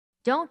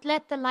Don't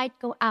let the light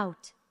go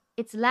out.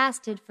 It's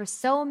lasted for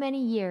so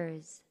many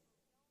years.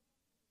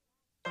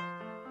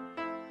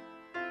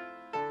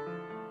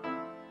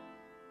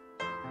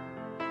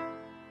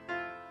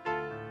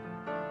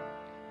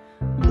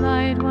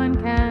 Light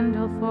one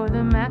candle for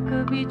the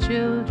Maccabee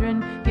children.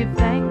 Give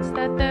thanks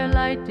that their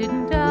light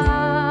didn't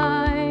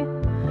die.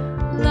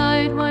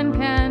 Light one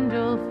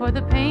candle for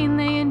the pain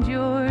they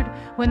endured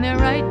when their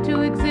right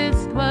to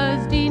exist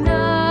was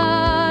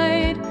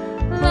denied.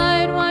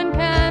 Light one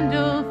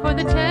candle for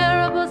the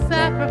terrible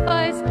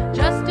sacrifice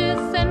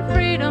justice and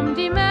freedom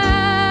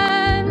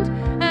demand.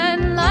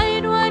 And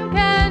light one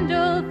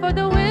candle for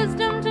the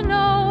wisdom to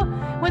know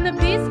when the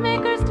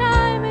peacemaker's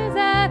time is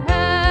at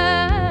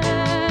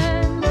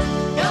hand.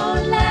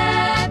 Don't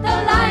let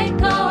the light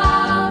go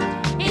out.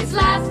 It's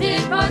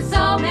lasted for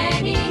so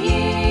many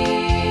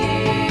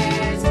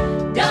years.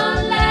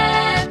 Don't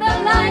let the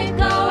light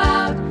go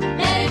out.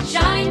 Let it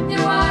shine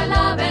through our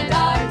love and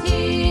our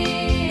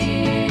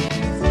tears.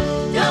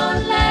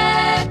 Don't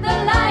let the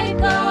light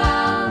go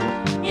out.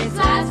 It's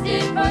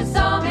lasted for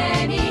so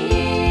many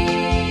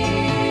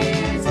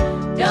years.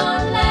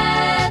 Don't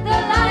let the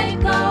light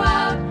go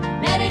out.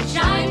 Let it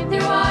shine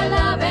through our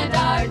love and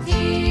our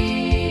tears.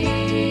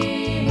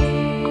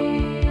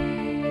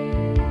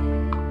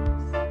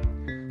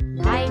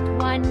 Light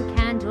one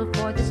candle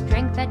for the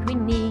strength that we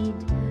need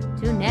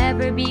to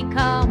never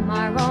become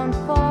our own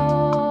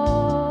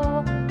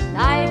foe.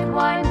 Light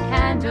one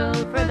candle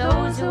for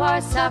those who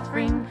are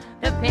suffering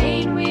the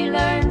pain we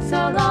learned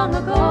so long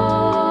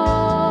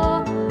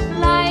ago.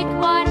 Light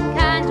one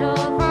candle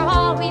for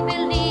all we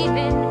believe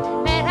in.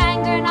 Let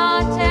anger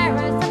not tear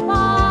us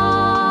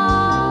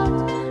apart.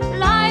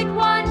 Light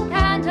one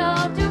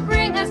candle to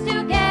bring us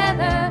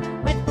together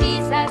with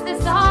peace as the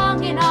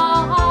song in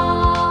our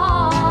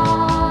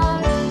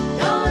hearts.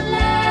 Don't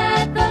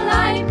let the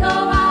light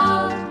go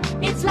out.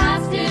 It's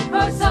lasted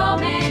for so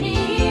many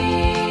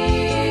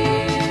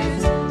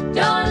years.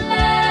 Don't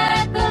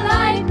let the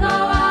light go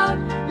out.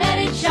 Let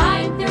it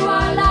shine through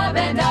our love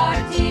and our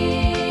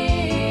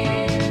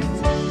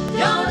tears.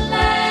 Don't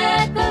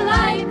let the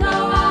light go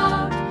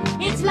out.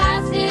 It's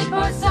lasted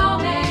for so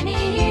many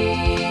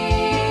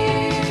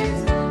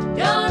years.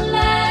 Don't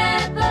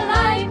let the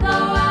light go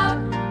out.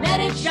 Let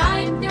it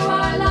shine through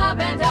our love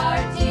and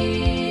our tears.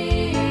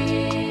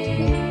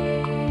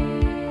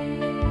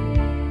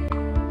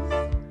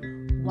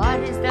 What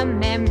is the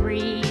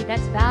memory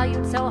that's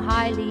valued so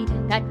highly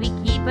that we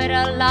keep it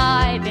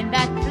alive in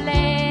that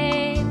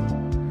flame?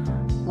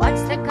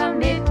 What's the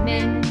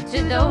commitment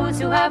to those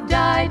who have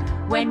died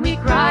when we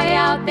cry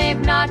out they've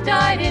not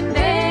died in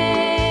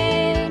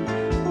vain?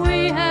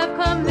 We have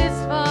come this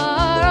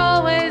far,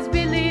 always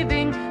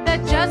believing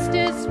that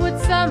justice would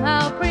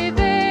somehow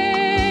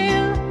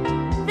prevail.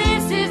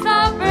 This is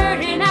a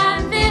burden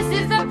and this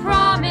is a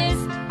promise,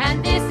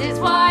 and this is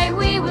why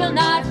we will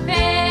not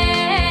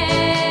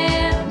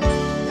fail.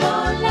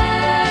 Don't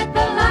let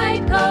the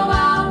light go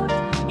out.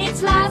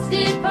 It's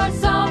lasted for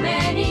so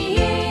many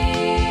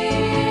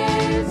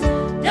years.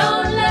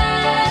 Don't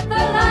let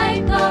the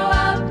light go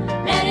out.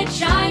 Let it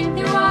shine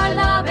through our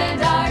love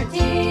and our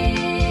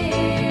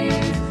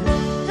tears.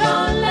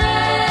 Don't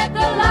let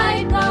the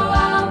light go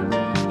out.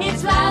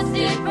 It's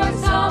lasted for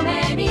so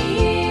many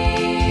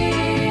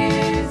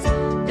years.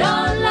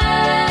 Don't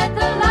let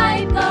the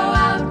light go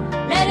out.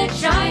 Let it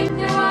shine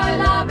through our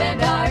love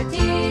and our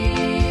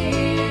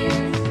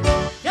tears.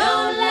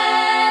 Don't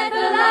let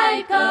the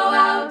light go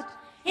out.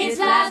 It's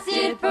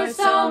lasted for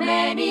so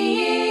many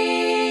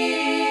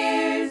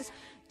years.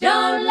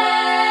 Don't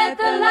let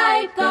the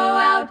light go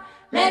out.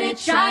 Let it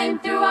shine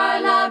through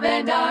our love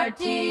and our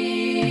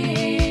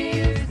tears.